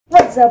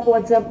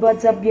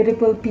what's up,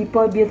 beautiful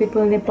people,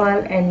 beautiful Nepal,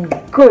 and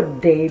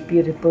good day,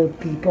 beautiful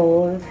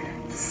people.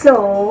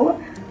 So,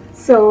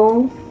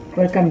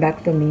 welcome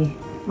back to me.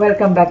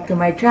 Welcome back to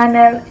my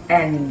channel,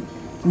 and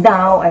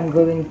now I'm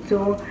going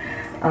to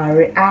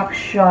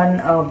reaction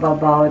of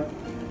about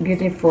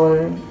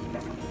beautiful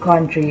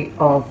country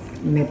of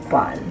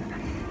Nepal.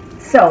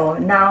 So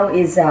now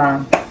is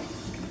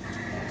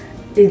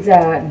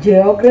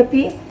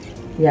geography.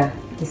 Yeah,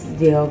 this is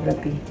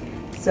geography.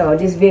 So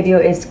this video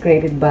is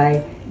created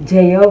by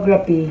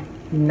Geography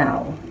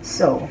Now.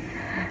 So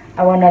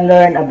I want to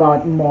learn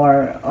about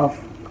more of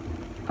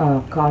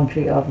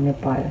country of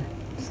Nepal.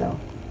 So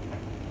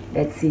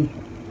let's see.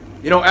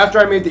 You know, after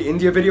I made the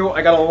India video,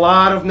 I got a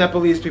lot of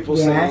Nepalese people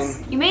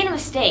saying... You made a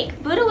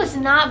mistake. Buddha was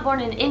not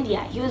born in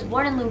India. He was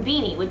born in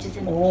Lumbini, which is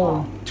in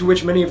Nepal. To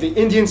which many of the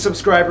Indian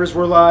subscribers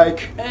were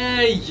like...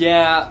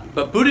 Yeah,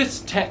 but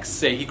Buddhist texts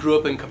say he grew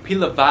up in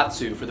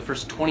Kapilavatthu for the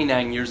first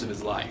 29 years of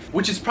his life,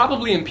 which is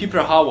probably in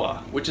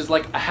Piprahawa, which is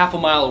like a half a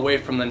mile away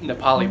from the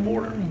Nepali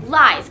border.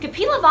 Lies.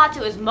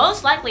 Kapilavatthu is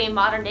most likely in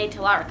modern-day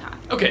Talaraka.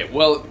 Okay,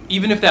 well,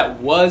 even if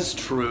that was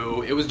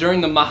true, it was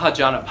during the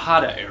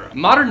Mahajanapada era.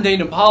 Modern-day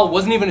Nepal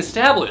wasn't even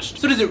established.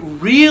 So does it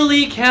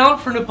really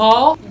count for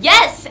Nepal?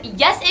 Yes,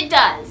 it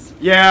does.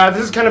 Yeah,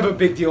 this is kind of a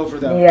big deal for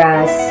them.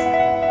 Yes,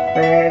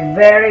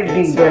 very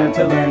big deal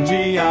for them.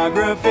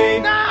 Geography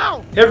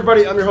now! Hey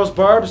everybody, I'm your host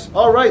Barbs.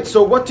 Alright,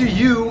 so what do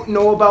you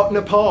know about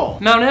Nepal?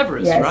 Mount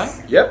Everest, Yes.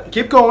 right? Yep,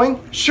 keep going.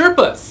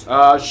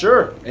 Sherpas.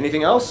 Sure.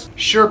 Anything else?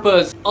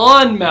 Sherpas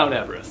on Mount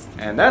Everest.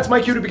 And that's my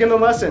cue to begin the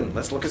lesson.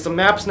 Let's look at some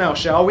maps now,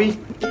 shall we?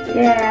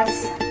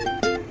 Yes.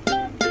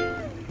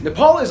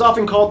 Nepal is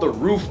often called the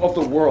roof of the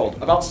world.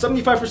 About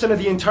 75% of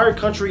the entire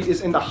country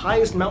is in the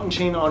highest mountain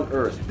chain on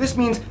Earth. This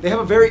means they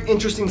have a very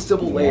interesting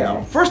civil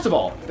layout. First of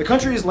all, the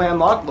country is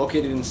landlocked,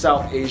 located in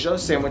South Asia,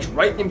 sandwiched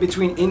right in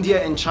between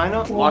India and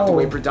China, locked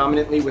away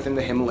predominantly within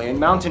the Himalayan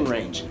mountain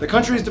range. The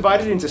country is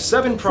divided into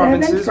 7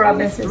 provinces,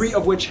 only 3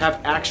 of which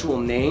have actual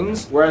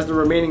names, whereas the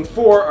remaining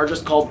 4 are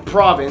just called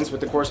province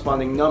with the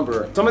corresponding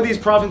number. Some of these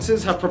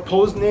provinces have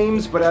proposed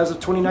names, but as of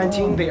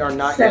 2019, they are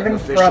not yet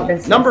official.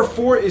 Provinces. Number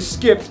 4 is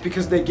skipped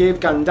because they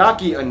gave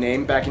Gandaki a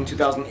name back in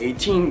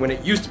 2018 when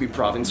it used to be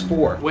Province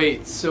 4.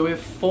 Wait, so if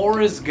 4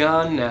 is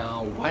gone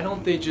now, why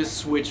don't they just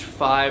switch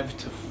 5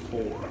 to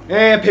 4?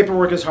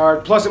 Paperwork is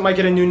hard, plus it might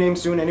get a new name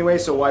soon anyway,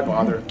 so why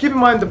bother? Keep in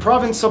mind, the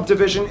province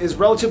subdivision is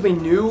relatively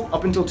new.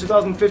 Up until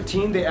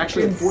 2015, they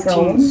actually had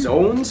 14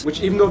 zones,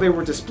 which even though they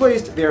were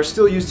displaced, they are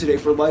still used today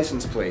for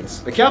license plates.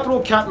 The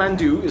capital,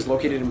 Kathmandu, is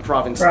located in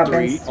Province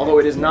 3, although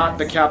it is not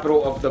the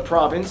capital of the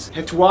province.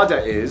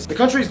 Hetwada is. The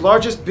country's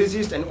largest,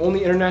 busiest, and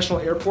only international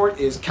airport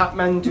is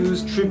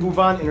Kathmandu's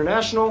Tribhuvan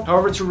International.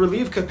 However, to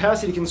relieve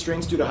capacity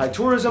constraints due to high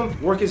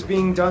tourism, work is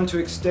being done to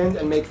extend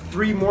and make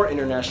 3 more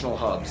international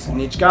hubs: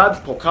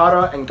 Nijgad, Pokhara,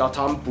 and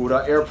Gautam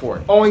Buddha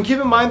Airport. Oh, and keep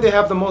in mind they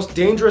have the most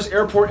dangerous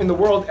airport in the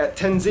world at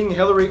Tenzing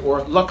Hillary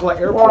or Lukla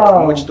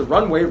Airport, in which the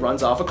runway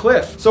runs off a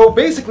cliff. So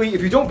basically,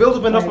 if you don't build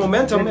up enough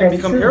momentum and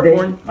become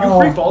airborne, you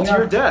free fall to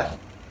your death.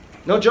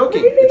 No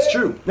joking, it's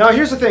true. Now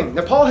here's the thing,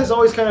 Nepal has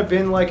always kind of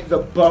been like the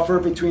buffer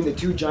between the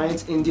 2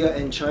 giants, India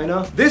and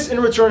China. This in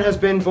return has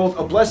been both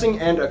a blessing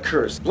and a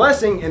curse.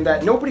 Blessing in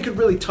that nobody could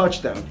really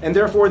touch them, and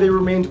therefore they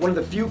remained one of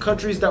the few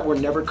countries that were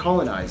never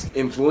colonized.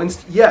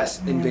 Influenced,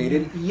 yes.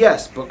 Invaded,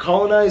 yes. But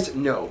colonized,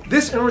 no.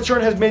 This in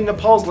return has made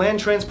Nepal's land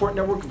transport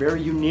network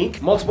very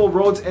unique. Multiple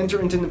roads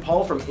enter into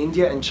Nepal from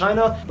India and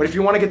China, but if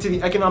you want to get to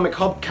the economic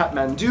hub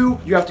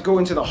Kathmandu, you have to go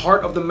into the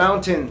heart of the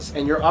mountains,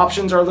 and your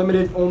options are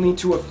limited only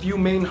to a few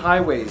main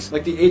highways,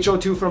 like the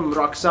HO2 from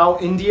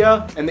Raksao,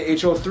 India, and the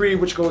HO3,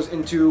 which goes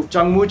into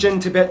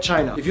Jangmujen, Tibet,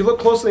 China. If you look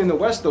closely in the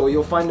west, though,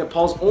 you'll find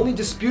Nepal's only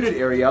disputed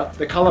area,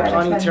 the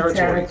Kalapani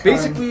territory.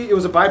 Basically, it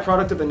was a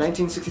byproduct of the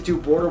 1962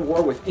 border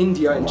war with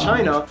India and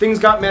China. Things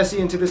got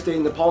messy, and to this day,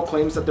 Nepal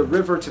claims that the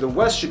river to the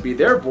west should be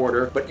their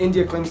border, but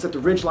India claims that the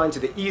ridgeline to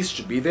the east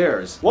should be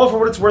theirs. Well, for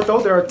what it's worth,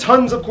 though, there are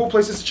tons of cool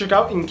places to check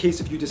out in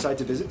case if you decide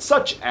to visit,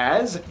 such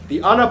as the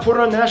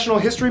Annapurna National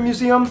History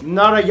Museum,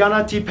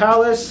 Narayanati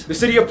Palace. The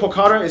city of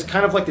Pokhara is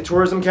kind of like the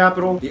tourism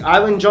capital, the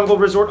island jungle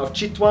resort of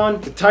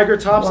Chitwan, the Tiger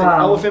Tops and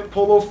Elephant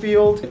Polo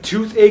Field, the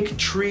Toothache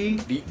Tree,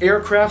 the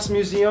Aircrafts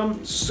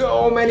Museum,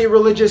 so many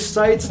religious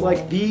sites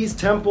like these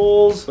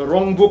temples, the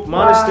Rongbuk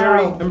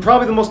Monastery, and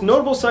probably the most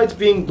notable sites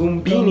being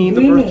Lumbini,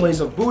 the birthplace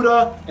of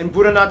Buddha, and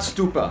Buddhanath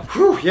Stupa.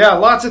 Whew, yeah,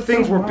 lots of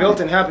things were built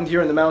and happened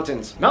here in the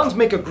mountains. Mountains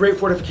make a great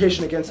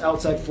fortification against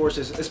outside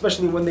forces,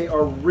 especially when they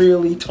are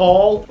really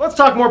tall. Let's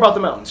talk more about the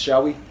mountains,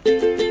 shall we?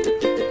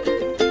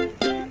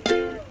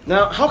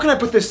 Now, how can I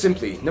put this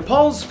simply?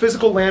 Nepal's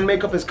physical land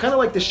makeup is kind of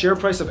like the share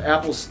price of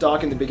Apple's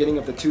stock in the beginning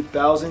of the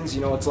 2000s. You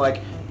know, it's like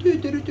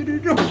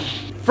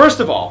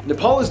First of all,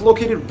 Nepal is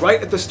located right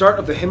at the start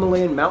of the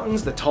Himalayan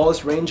mountains, the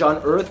tallest range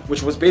on Earth,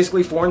 which was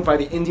basically formed by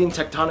the Indian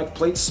tectonic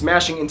plate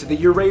smashing into the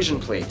Eurasian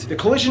plate. The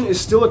collision is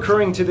still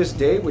occurring to this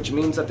day, which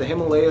means that the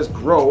Himalayas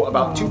grow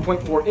about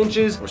 2.4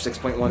 inches or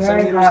 6.1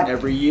 centimeters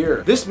every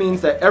year. This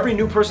means that every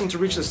new person to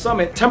reach the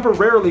summit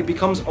temporarily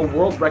becomes a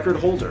world record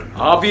holder.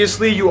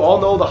 Obviously, you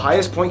all know the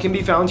highest point can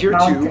be found here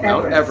too,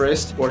 Mount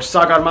Everest, or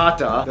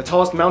Sagarmatha, the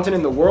tallest mountain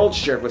in the world,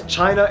 shared with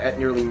China at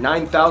nearly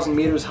 9,000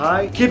 meters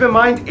high. Keep in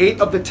mind, 8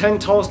 of the 10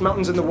 tallest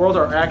mountains in the world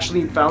are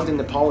actually found in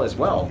Nepal as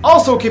well.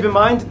 Also keep in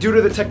mind, due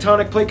to the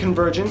tectonic plate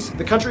convergence,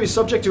 the country is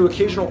subject to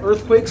occasional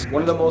earthquakes,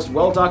 one of the most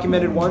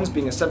well-documented ones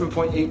being a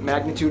 7.8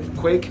 magnitude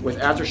quake with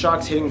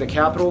aftershocks hitting the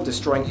capital,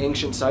 destroying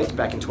ancient sites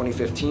back in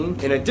 2015.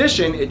 In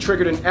addition, it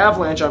triggered an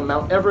avalanche on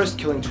Mount Everest,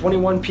 killing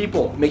 21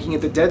 people, making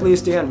it the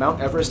deadliest day on Mount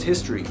Everest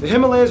history. The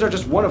Himalayas are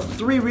just one of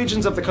 3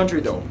 regions of the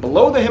country though.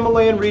 Below the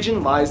Himalayan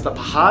region lies the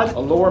Pahad, a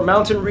lower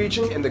mountain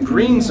region in the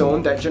green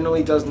zone that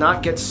generally does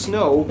not get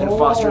snow and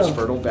fosters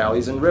fertile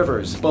valleys and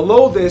rivers.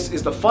 Below this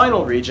is the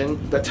final region,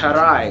 the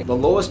Tarai, the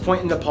lowest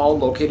point in Nepal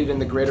located in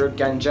the greater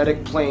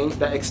Gangetic plain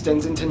that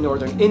extends into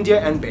northern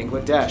India and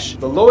Bangladesh.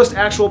 The lowest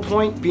actual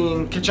point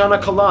being Kichana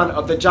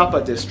of the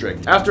Japa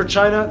district. After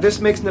China,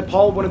 this makes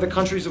Nepal one of the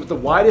countries with the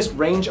widest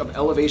range of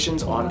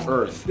elevations on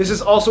Earth. This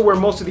is also where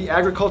most of the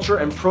agriculture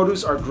and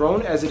produce are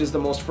grown, as it is the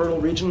most fertile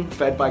region,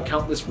 fed by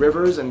countless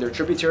rivers and their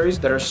tributaries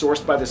that are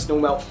sourced by the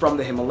snowmelt from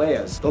the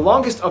Himalayas. The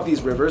longest of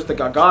these rivers, the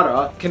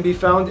Gagara, can be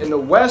found in the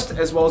west,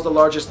 as well as the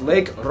largest lake,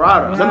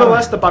 Rara.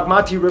 Nonetheless, the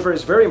Bagmati River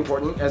is very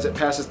important as it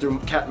passes through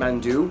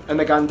Kathmandu, and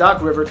the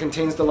Gandak River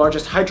contains the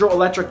largest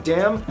hydroelectric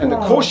dam, and the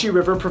Koshi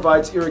River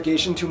provides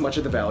irrigation to much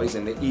of the valleys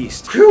in the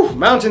east. Whew!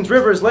 Mountains,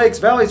 rivers, lakes,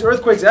 valleys,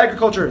 earthquakes,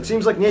 agriculture. It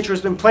seems like nature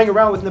has been playing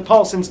around with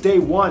Nepal since day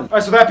one.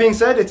 Alright, so that being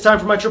said, it's time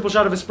for my triple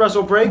shot of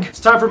espresso break. It's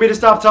time for me to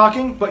stop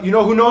talking, but you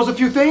know who knows a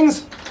few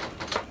things?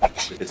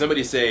 Did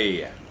somebody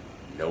say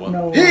Noah?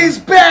 No. He's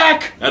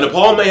back! Now,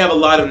 Nepal may have a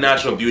lot of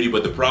natural beauty,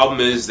 but the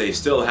problem is they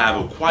still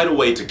have quite a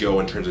way to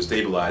go in terms of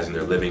stabilizing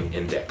their living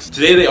index.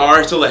 Today, they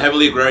are still a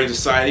heavily agrarian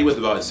society with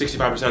about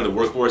 65% of the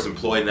workforce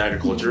employed in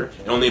agriculture,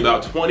 and only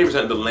about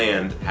 20% of the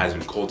land has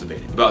been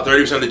cultivated. About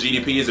 30% of the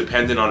GDP is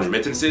dependent on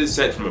remittances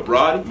sent from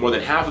abroad. More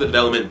than half of the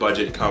development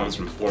budget comes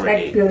from foreign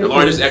aid. Their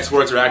largest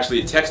exports are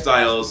actually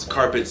textiles,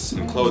 carpets,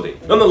 and clothing.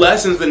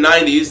 Nonetheless, since the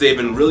 90s, they've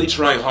been really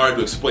trying hard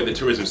to exploit the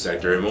tourism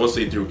sector, and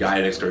mostly through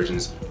guided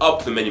excursions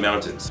up the many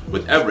mountains,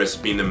 with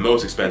Everest being the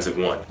most expensive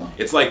one.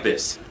 It's like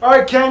this.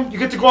 Alright Ken, you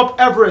get to go up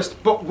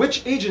Everest, but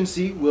which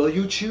agency will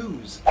you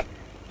choose?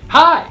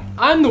 Hi,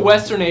 I'm the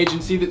Western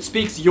agency that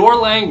speaks your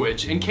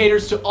language and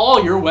caters to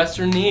all your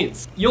Western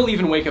needs. You'll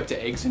even wake up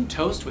to eggs and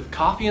toast with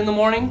coffee in the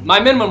morning.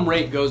 My minimum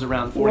rate goes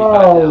around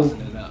 $45,000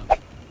 and up.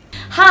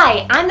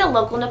 Hi, I'm the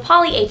local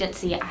Nepali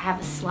agency. I have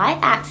a slight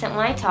accent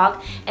when I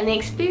talk, and the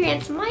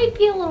experience might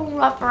be a little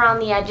rough around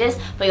the edges,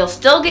 but you'll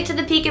still get to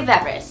the peak of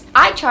Everest.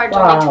 I charge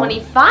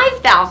only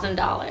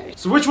 $25,000.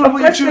 So which one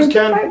will you choose,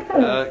 Ken?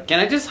 Can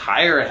I just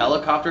hire a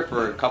helicopter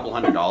for a couple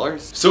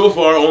 $100s? So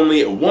far,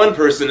 only one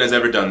person has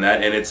ever done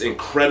that, and it's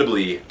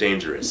incredibly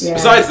dangerous. Yeah.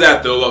 Besides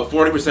that, though, about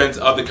 40%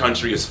 of the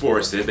country is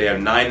forested. They have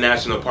 9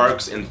 national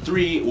parks and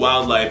 3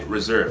 wildlife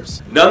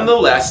reserves.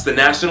 Nonetheless, the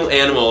national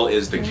animal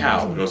is the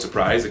cow. No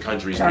surprise, the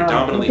country is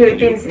predominantly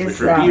Hindu,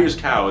 which reveres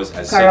cows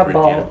as sacred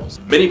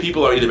animals. Many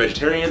people are either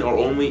vegetarian or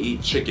only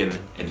eat chicken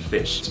and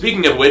fish.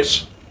 Speaking of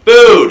which,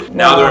 food!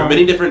 Now, there are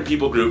many different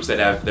people groups that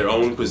have their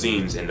own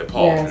cuisines in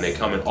Nepal, and they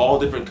come in all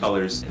different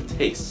colors and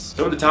tastes.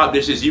 Some of the top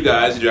dishes you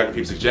guys, the Dragon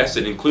Peep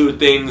suggested, include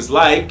things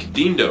like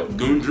Dindo,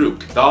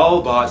 Gundruk,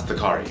 Dal Bhat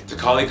Takari,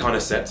 Takali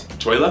Kanaset,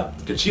 Choila,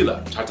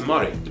 Kachila,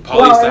 Chatamari,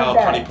 Nepali-style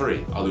Pani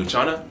Puri, Aloo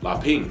Chana,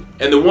 Laping,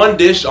 and the one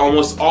dish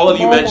almost all of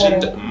you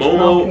mentioned,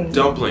 Momo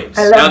dumplings.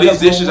 Now, these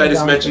dishes I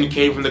just mentioned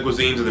came from the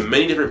cuisines of the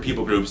many different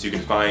people groups you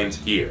can find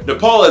here.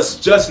 Nepal is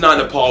just not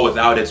Nepal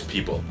without its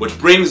people, which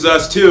brings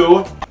us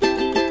to...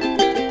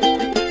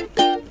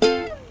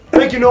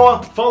 Thank you,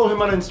 Noah. Follow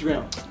him on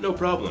Instagram. No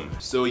problem.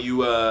 So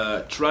you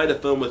tried to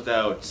film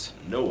without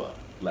Noah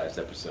last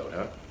episode,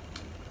 huh?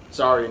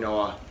 Sorry,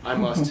 Noah. I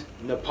must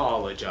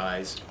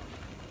apologize.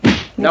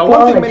 Now,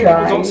 one thing many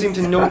people don't seem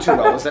to know too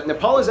well is that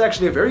Nepal is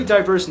actually a very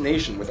diverse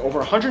nation with over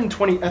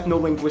 120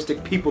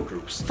 ethno-linguistic people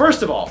groups.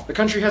 First of all, the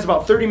country has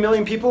about 30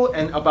 million people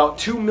and about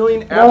 2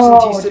 million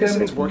absentee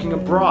citizens working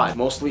abroad,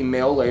 mostly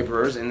male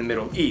laborers in the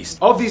Middle East.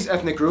 Of these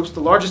ethnic groups, the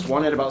largest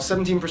one at about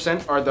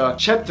 17% are the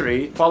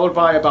Chetri, followed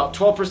by about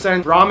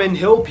 12% Brahmin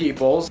Hill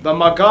peoples, the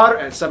Magar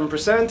at 7%,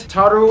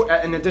 Taru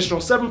at an additional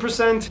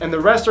 7%, and the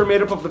rest are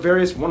made up of the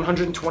various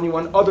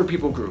 121 other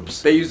people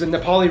groups. They use the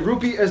Nepali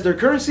rupee as their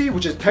currency,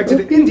 which is pegged to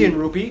the Indian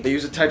rupee. They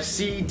use a type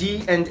C,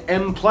 D, and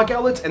M pluck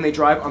outlets, and they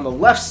drive on the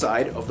left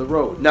side of the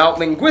road. Now,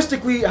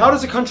 linguistically, how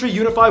does a country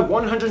unify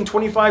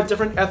 125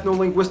 different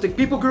ethno-linguistic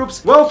people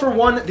groups? Well, for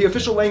one, the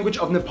official language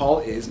of Nepal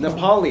is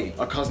Nepali,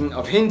 a cousin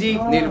of Hindi,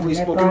 natively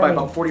spoken by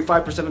about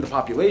 45% of the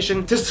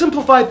population. To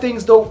simplify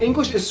things though,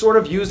 English is sort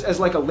of used as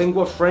like a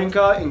lingua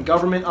franca in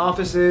government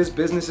offices,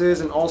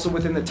 businesses, and also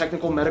within the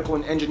technical, medical,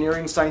 and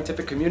engineering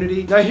scientific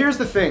community. Now here's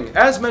the thing,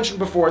 as mentioned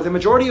before, the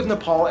majority of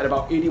Nepal at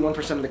about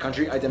 81% of the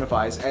country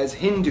identifies as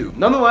Hindu.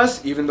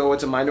 Nonetheless, even though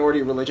it's a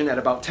minority religion at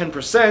about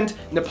 10%,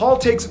 Nepal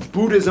takes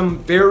Buddhism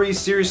very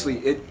seriously.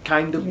 It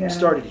kind of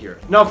started here.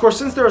 Now of course,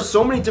 since there are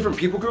so many different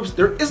people groups,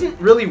 there isn't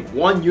really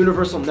one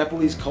universal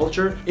Nepalese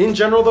culture. In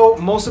general though,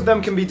 most of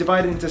them can be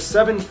divided into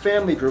 7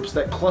 family groups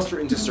that cluster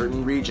into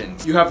certain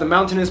regions. You have the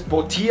mountainous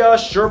Bhotia,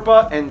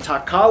 Sherpa, and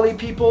Takali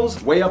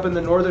peoples, way up in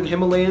the northern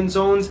Himalayan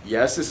zones.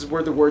 Yes, this is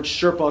where the word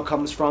Sherpa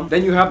comes from.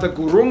 Then you have the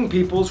Gurung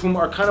peoples, whom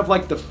are kind of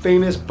like the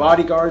famous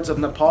bodyguards of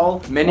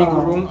Nepal. Many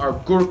Gurung are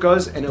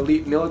Gurkhas, an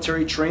elite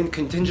military trained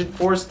contingent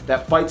force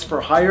that fights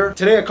for hire.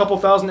 Today, a couple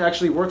thousand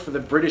actually work for the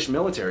British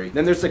military.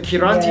 Then there's the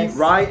Kiranti,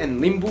 Rai,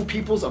 and Limbu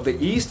peoples of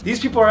the east. These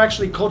people are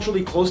actually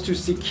culturally close to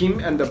Sikkim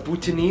and the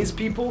Bhutanese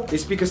people. They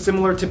speak a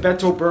similar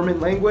Tibeto-Burman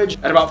language.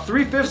 At about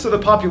 3/5 of the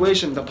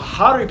population, the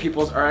Pahari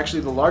peoples are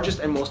actually the largest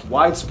and most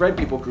widespread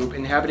people group,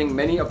 inhabiting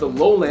many of the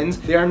lowlands.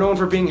 They are known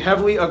for being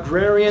heavily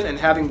agrarian and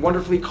having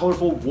wonderfully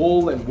colorful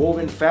wool and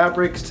woven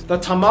fabrics. The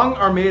Tamang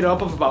are made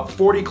up of about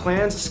 40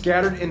 clans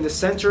scattered in the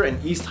center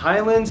and east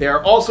highlands. They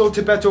are also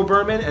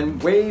Tibeto-Burman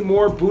and way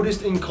more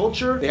Buddhist in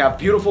culture. They have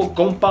beautiful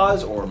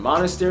gompas or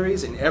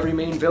monasteries in every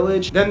main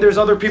village. Then there's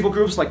other people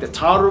groups like the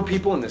Taru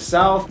people in the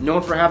south,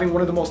 known for having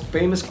one of the most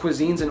famous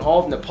cuisines in all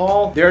of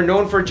Nepal. They are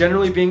known for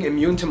generally being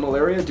immune to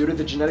malaria due to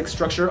the genetic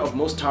structure of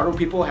most Taru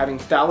people having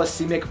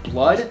thalassemic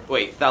blood.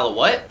 Wait,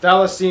 what?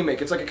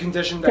 Thalassemic. It's like a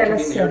condition that can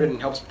be inherited and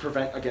helps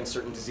prevent against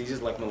certain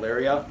diseases like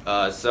malaria.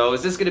 So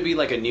is this going to be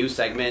like a new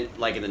segment,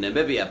 like in the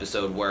Namibia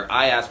episode, where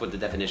I ask what the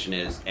definition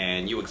is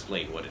and you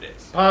explain what it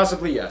is?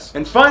 Possibly, yes.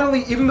 And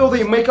finally, even though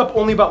they make up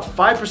only about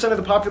 5% of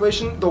the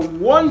population, the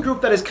one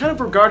group that is kind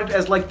of regarded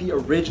as like the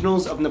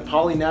originals of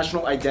Nepali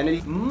national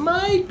identity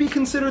might be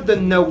considered the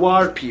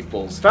Newar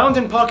peoples. Found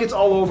in pockets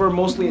all over,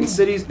 mostly in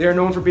cities, they are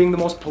known for being the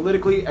most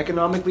politically,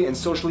 economically, and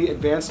socially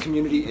advanced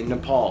community in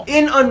Nepal.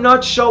 In a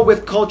nutshell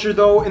with culture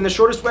though, in the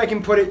shortest way I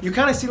can put it, you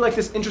kind of see like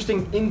this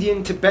interesting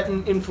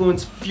Indian-Tibetan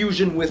influence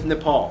fusion with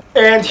Nepal.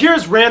 And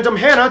here's Random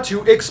Hannah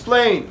to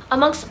explain.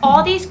 Amongst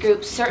all these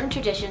groups, certain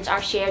traditions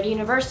are shared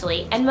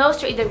universally, and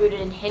most are either rooted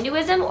in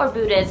Hinduism or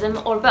Buddhism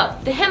or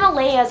both. The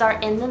Himalayas are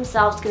in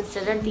themselves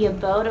considered the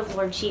abode of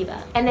Lord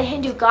Shiva, and the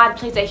Hindu god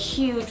plays a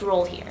huge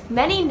role here.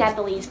 Many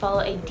Nepalese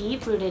follow a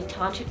deep-rooted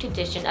tantric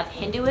tradition of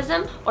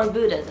Hinduism or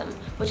Buddhism,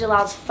 which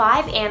allows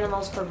 5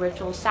 animals for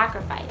ritual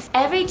sacrifice.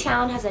 Every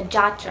town has a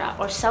jatra,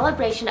 or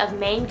celebration of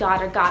main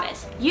god or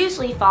goddess,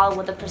 usually followed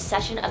with a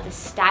procession of the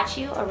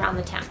statue around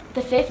the town.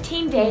 The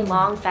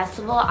 15-day-long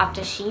festival of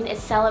Dashin is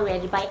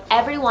celebrated by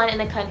everyone in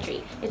the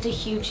country. It's a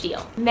huge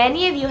deal.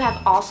 Many of you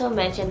have also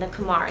mentioned the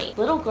Kumari,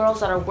 little girls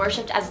that are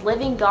worshipped as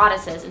living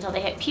goddesses until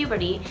they hit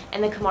puberty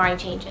and the Kumari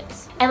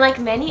changes. And like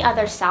many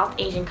other South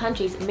Asian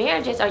countries,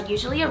 marriages are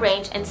usually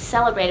arranged and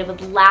celebrated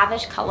with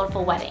lavish,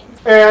 colorful weddings.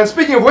 And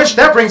speaking of which,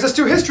 that brings us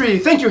to history.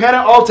 Thank you, Hannah.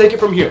 I'll take it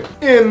from here.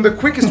 In the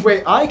quickest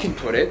way I can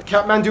put it,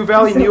 Kathmandu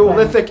Valley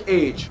Neolithic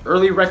Age.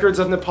 Early records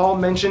of Nepal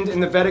mentioned in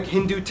the Vedic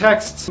Hindu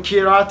texts.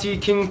 Kirati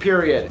King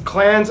period.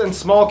 Clans and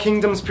small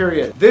kingdoms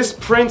period. This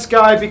prince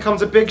guy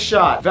becomes a big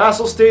shot.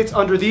 Vassal states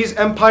under these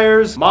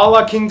empires.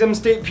 Malla Kingdom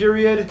state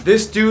period.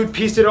 This dude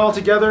pieced it all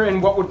together in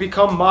what would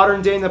become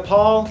modern day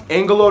Nepal.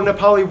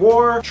 Anglo-Nepali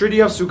War. Treaty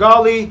of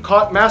Sugali.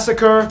 Caught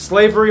massacre.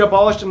 Slavery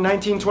abolished in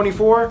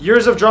 1924.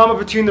 Years of drama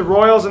between the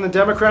royals and the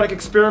democratic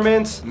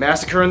experiments.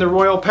 Massacre in the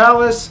royal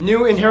palace.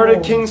 New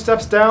inherited king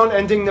steps down,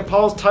 ending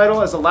Nepal's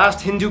title as the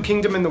last Hindu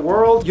kingdom in the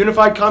world.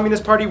 Unified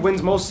Communist Party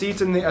wins most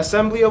seats in the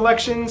assembly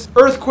elections.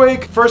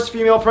 Earthquake. First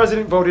female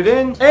president voted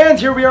in. And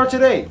here we are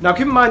today. Now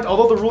keep in mind,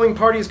 although the ruling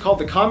party is called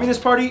the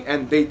Communist Party,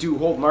 and they do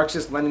hold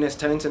Marxist-Leninist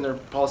tenets in their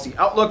policy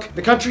outlook,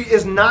 the country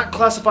is not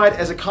classified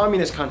as a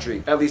communist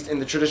country, at least in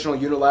the traditional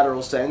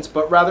unilateral sense,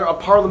 but rather a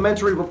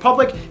parliamentary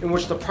republic in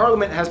which the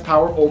parliament has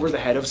power over the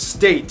head of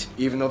state,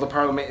 even though the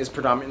parliament is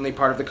predominantly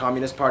part of the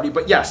Communist Party.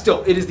 But yeah,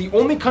 still, it is the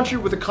only country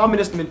with a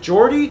communist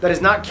majority that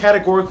is not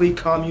categorically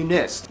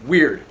communist.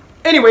 Weird.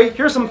 Anyway,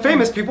 here's some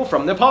famous people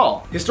from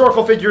Nepal.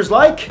 Historical figures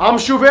like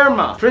Amshu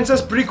Verma,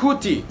 Princess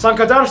Prikuti,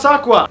 Sankadar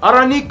Sakwa,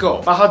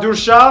 Araniko, Bahadur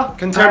Shah.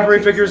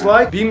 Contemporary figures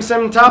like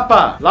Bhimsen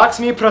Thapa,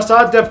 Lakshmi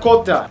Prasad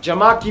Devkota,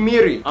 Jamaki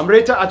Miri,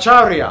 Amrita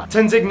Acharya,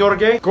 Tenzing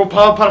Norgay,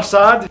 Gopal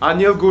Prasad,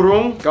 Anil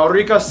Gurung,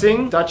 Gaurika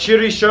Singh,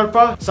 Dachiri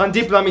Sherpa,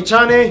 Sandeep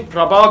Lamichane,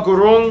 Prabal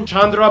Gurung,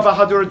 Chandra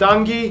Bahadur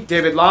Dangi,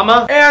 David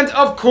Lama, and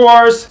of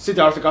course,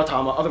 Siddhartha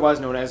Gautama,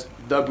 otherwise known as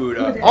the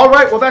Buddha.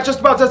 Alright, well that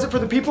just about does it for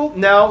the people.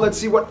 Now let's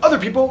see what other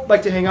people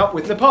like to hang out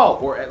with Nepal,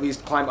 or at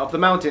least climb up the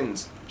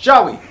mountains.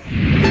 Shall we?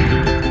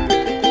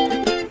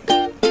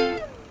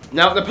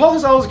 Now, Nepal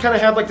has always kind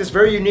of had like this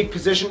very unique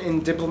position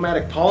in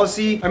diplomatic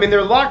policy. I mean,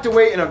 they're locked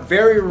away in a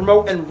very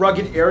remote and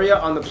rugged area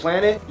on the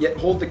planet, yet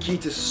hold the key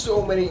to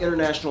so many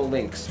international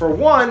links. For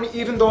one,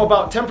 even though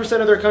about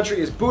 10% of their country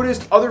is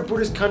Buddhist, other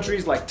Buddhist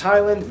countries like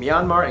Thailand,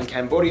 Myanmar, and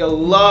Cambodia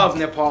love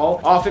Nepal.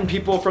 Often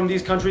people from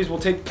these countries will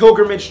take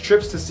pilgrimage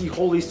trips to see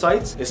holy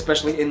sites,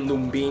 especially in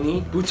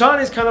Lumbini. Bhutan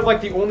is kind of like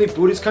the only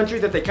Buddhist country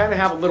that they kind of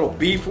have a little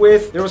beef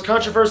with. There was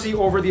controversy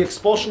over the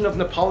expulsion of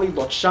Nepali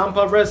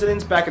Lhotshampa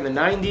residents back in the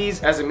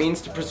 90s as a means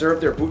to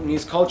preserve their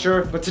Bhutanese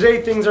culture, but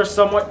today things are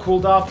somewhat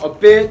cooled off a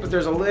bit, but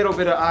there's a little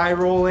bit of eye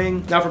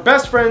rolling. Now for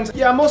best friends,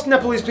 yeah, most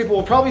Nepalese people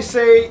will probably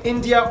say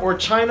India or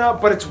China,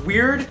 but it's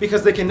weird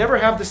because they can never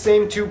have the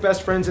same two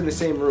best friends in the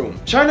same room.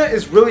 China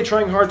is really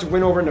trying hard to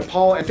win over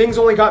Nepal, and things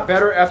only got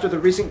better after the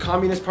recent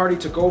Communist Party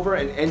took over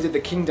and ended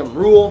the kingdom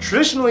rule.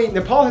 Traditionally,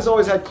 Nepal has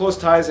always had close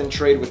ties and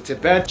trade with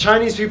Tibet.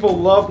 Chinese people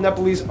love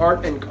Nepalese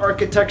art and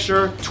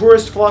architecture.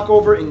 Tourists flock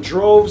over in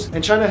droves,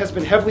 and China has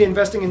been heavily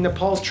investing in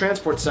Nepal's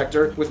transport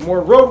sector with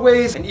more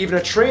roadways and even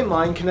a train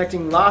line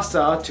connecting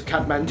Lhasa to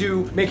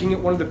Kathmandu, making it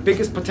one of the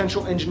biggest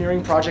potential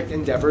engineering project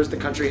endeavors the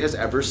country has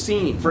ever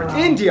seen. For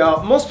India,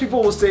 most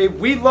people will say,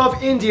 we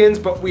love Indians,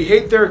 but we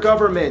hate their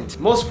government.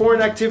 Most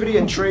foreign activity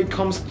and trade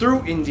comes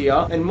through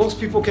India, and most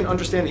people can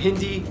understand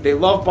Hindi. They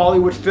love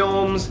Bollywood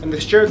films, and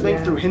the shared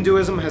link through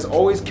Hinduism has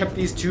always kept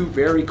these two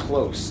very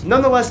close.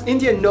 Nonetheless,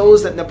 India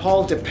knows that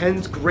Nepal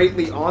depends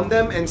greatly on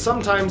them, and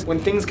sometimes when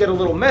things get a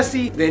little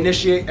messy, they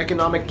initiate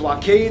economic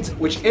blockades,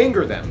 which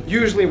anger them.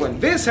 Usually when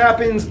this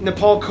happens,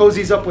 Nepal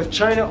cozies up with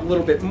China a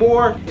little bit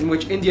more, in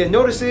which India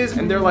notices,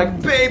 and they're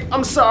like, babe,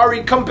 I'm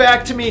sorry, come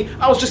back to me,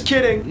 I was just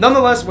kidding.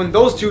 Nonetheless, when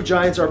those two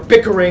giants are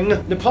bickering,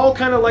 Nepal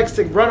kind of likes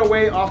to run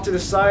away off to the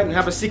side and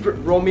have a secret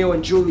Romeo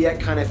and Juliet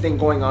kind of thing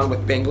going on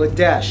with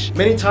Bangladesh.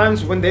 Many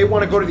times when they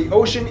want to go to the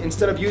ocean,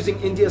 instead of using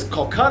India's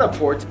Kolkata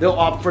port, they'll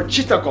opt for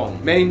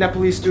Chittagong. Many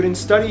Nepalese students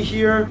study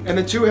here, and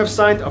the two have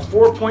signed a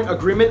 4-point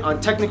agreement on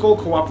technical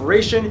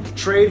cooperation,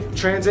 trade,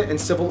 transit, and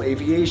civil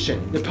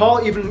aviation.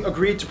 Nepal even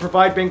agreed to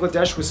provide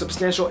Bangladesh with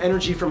substantial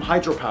energy from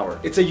hydropower.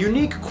 It's a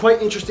unique,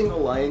 quite interesting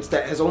alliance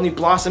that has only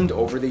blossomed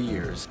over the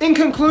years. In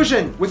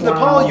conclusion, with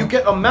Nepal, you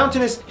get a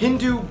mountainous,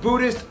 Hindu,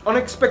 Buddhist,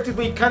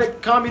 unexpectedly kind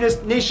of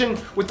communist nation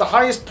with the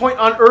highest point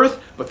on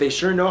earth, but they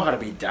sure know how to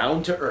be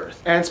down to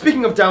earth. And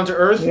speaking of down to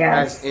earth,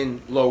 as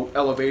in low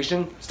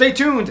elevation, stay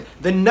tuned,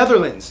 the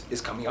Netherlands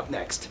is coming up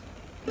next.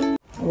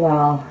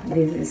 Wow,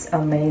 this is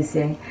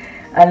amazing.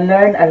 I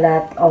learned a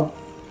lot of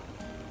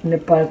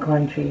Nepal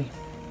country.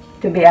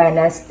 To be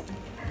honest,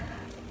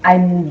 I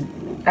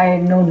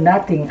know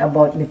nothing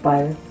about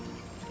Nepal.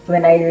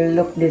 When I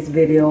look this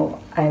video,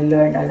 I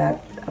learned a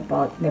lot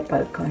about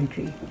Nepal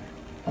country.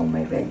 Oh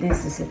my god,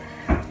 this is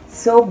a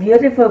so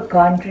beautiful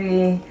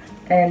country,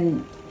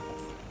 and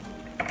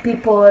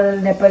people,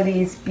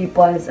 Nepalese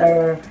peoples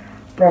are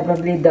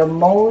probably the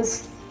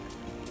most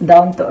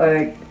down to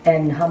earth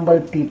and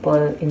humble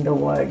people in the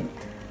world.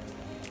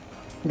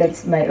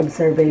 That's my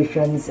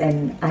observations,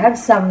 and I have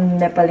some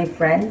Nepali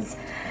friends,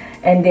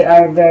 and they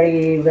are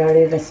very,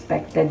 very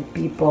respected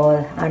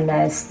people,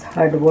 honest,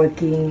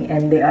 hardworking,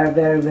 and they are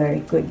very, very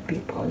good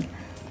people.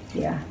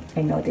 Yeah,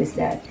 I noticed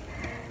that.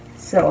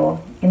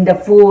 So in the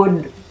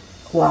food,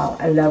 wow,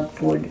 I love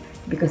food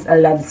because I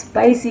love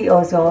spicy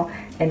also,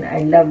 and I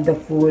love the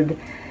food,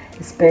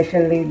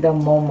 especially the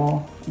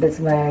momo. That's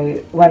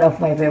one of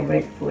my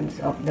favorite foods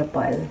of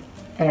Nepal.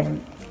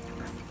 And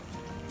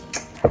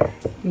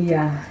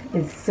yeah,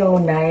 it's so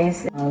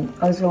nice.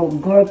 Also,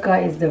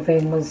 Gorkha is the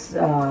famous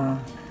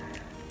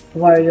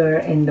warrior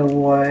in the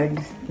world,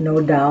 no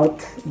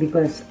doubt,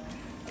 because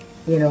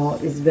you know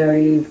it's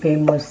very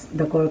famous.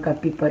 The Gorkha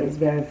people is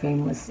very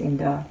famous in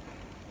the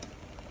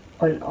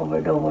all over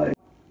the world.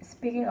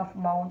 Speaking of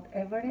Mount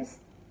Everest,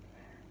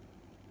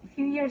 a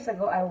few years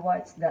ago I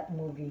watched that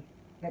movie.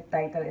 The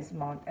title is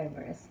Mount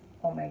Everest.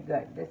 Oh my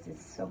god, this is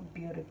so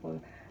beautiful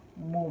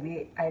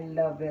movie. I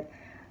love it.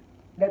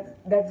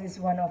 That is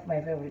one of my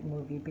favorite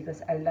movie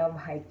because I love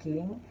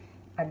hiking,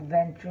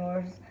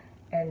 adventures,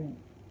 and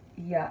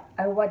yeah,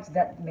 I watched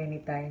that many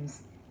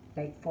times,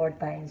 like 4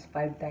 times,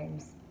 5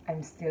 times.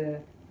 I'm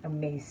still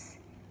amazed.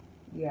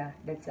 Yeah,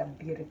 that's a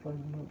beautiful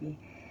movie.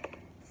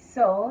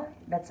 So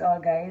that's all,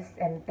 guys,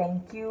 and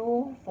thank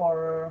you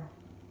for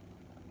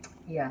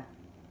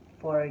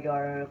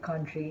your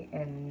country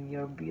and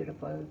your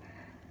beautiful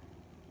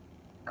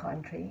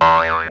country.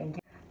 Thank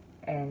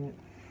you,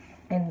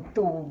 and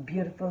to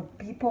beautiful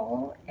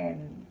people,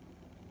 and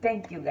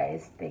thank you,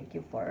 guys. Thank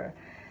you for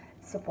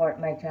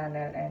support my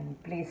channel,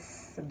 and please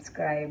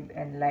subscribe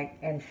and like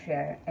and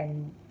share,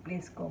 and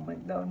please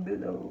comment down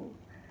below.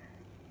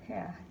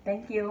 Yeah,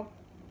 thank you.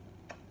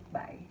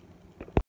 Bye.